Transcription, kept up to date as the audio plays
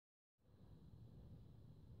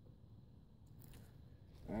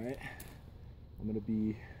Alright, I'm going to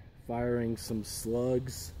be firing some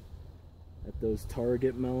slugs at those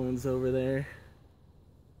target melons over there.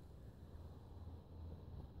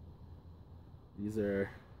 These are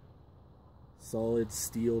solid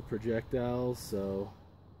steel projectiles, so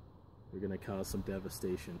they're going to cause some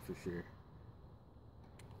devastation for sure.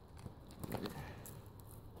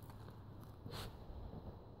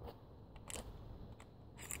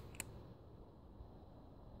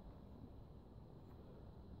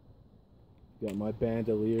 Got my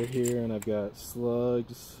bandolier here, and I've got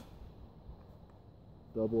slugs,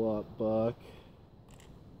 double aught buck,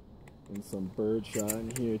 and some birdshot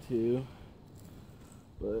in here too.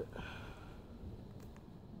 But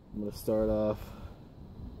I'm going to start off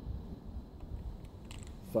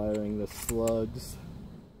firing the slugs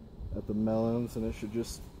at the melons, and it should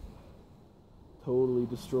just totally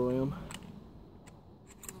destroy them.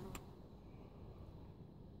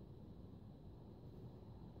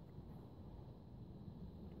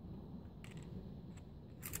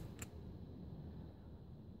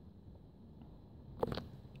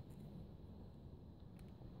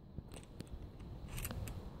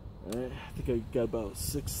 Alright, I think I got about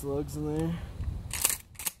 6 slugs in there.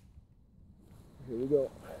 Here we go.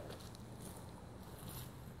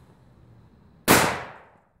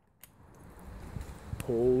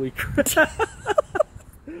 Holy crap.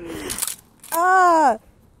 Ah!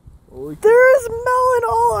 Holy crap. There's melon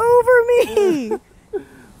all over me!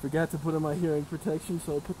 Forgot to put in my hearing protection,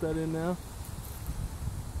 so I'll put that in now.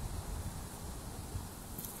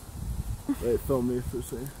 Wait, film me for a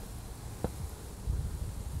second.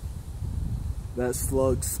 That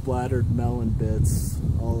slug splattered melon bits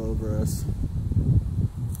all over us.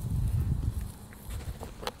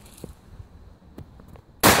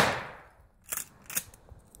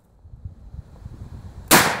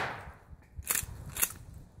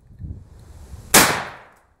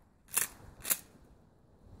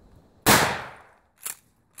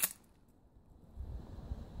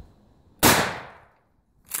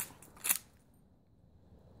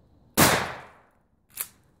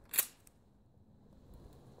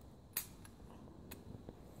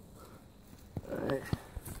 Alright,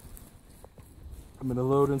 I'm going to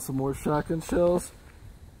load in some more shotgun shells.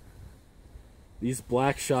 These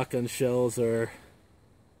black shotgun shells are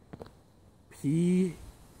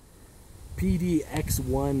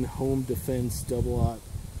PDX1 Home Defense double aught.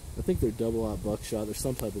 I think they're double aught buckshot. They're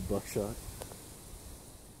some type of buckshot.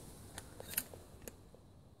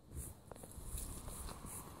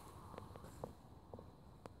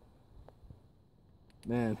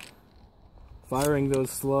 Man, firing those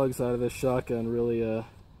slugs out of this shotgun really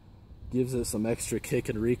gives it some extra kick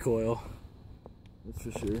and recoil. That's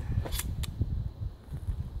for sure.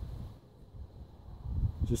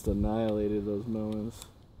 Just annihilated those melons.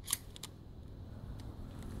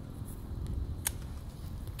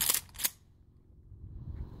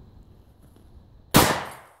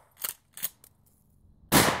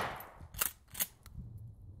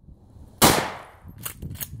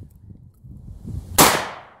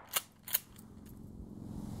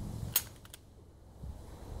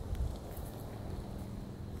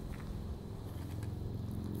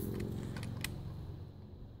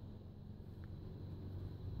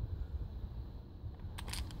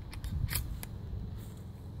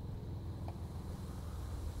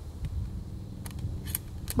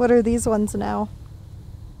 What are these ones now?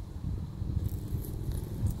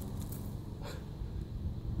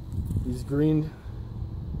 These green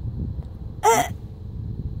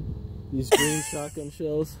shotgun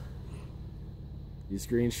shells. These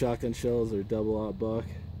green shotgun shells are double aught buck.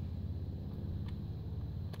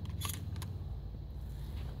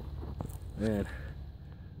 Man,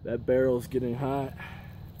 that barrel's getting hot.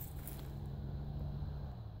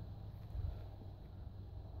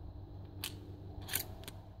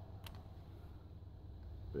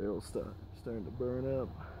 Barrel's starting to burn up.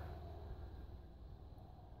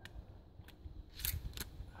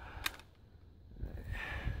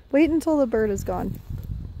 Wait until the bird is gone.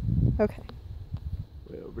 Okay.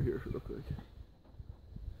 Way over here real quick.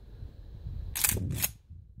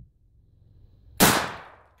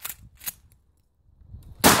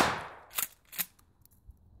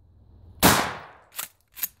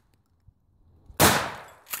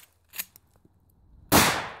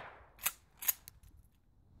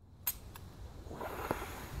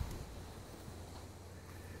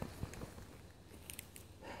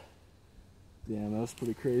 Damn, that was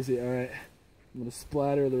pretty crazy. Alright, I'm going to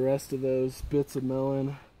splatter the rest of those bits of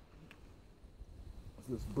melon with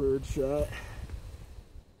this bird shot.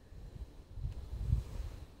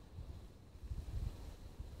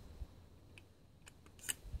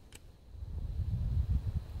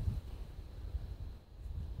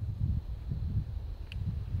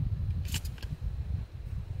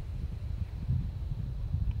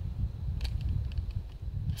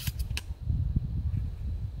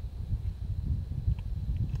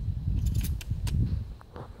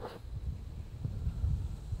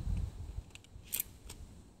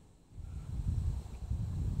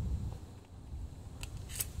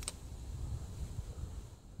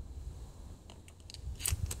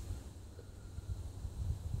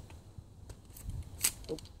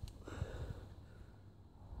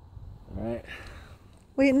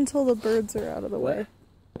 Wait until the birds are out of the way.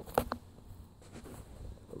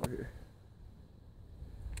 Over here.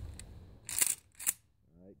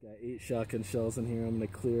 Alright, got 8 shotgun shells in here. I'm going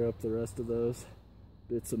to clear up the rest of those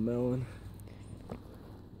bits of melon.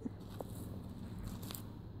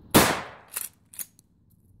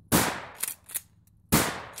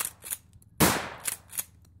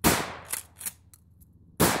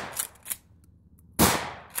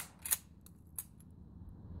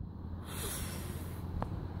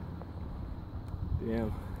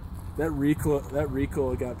 Damn, that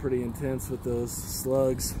recoil got pretty intense with those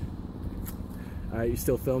slugs. All right, you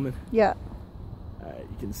still filming? Yeah. All right,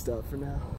 you can stop for now.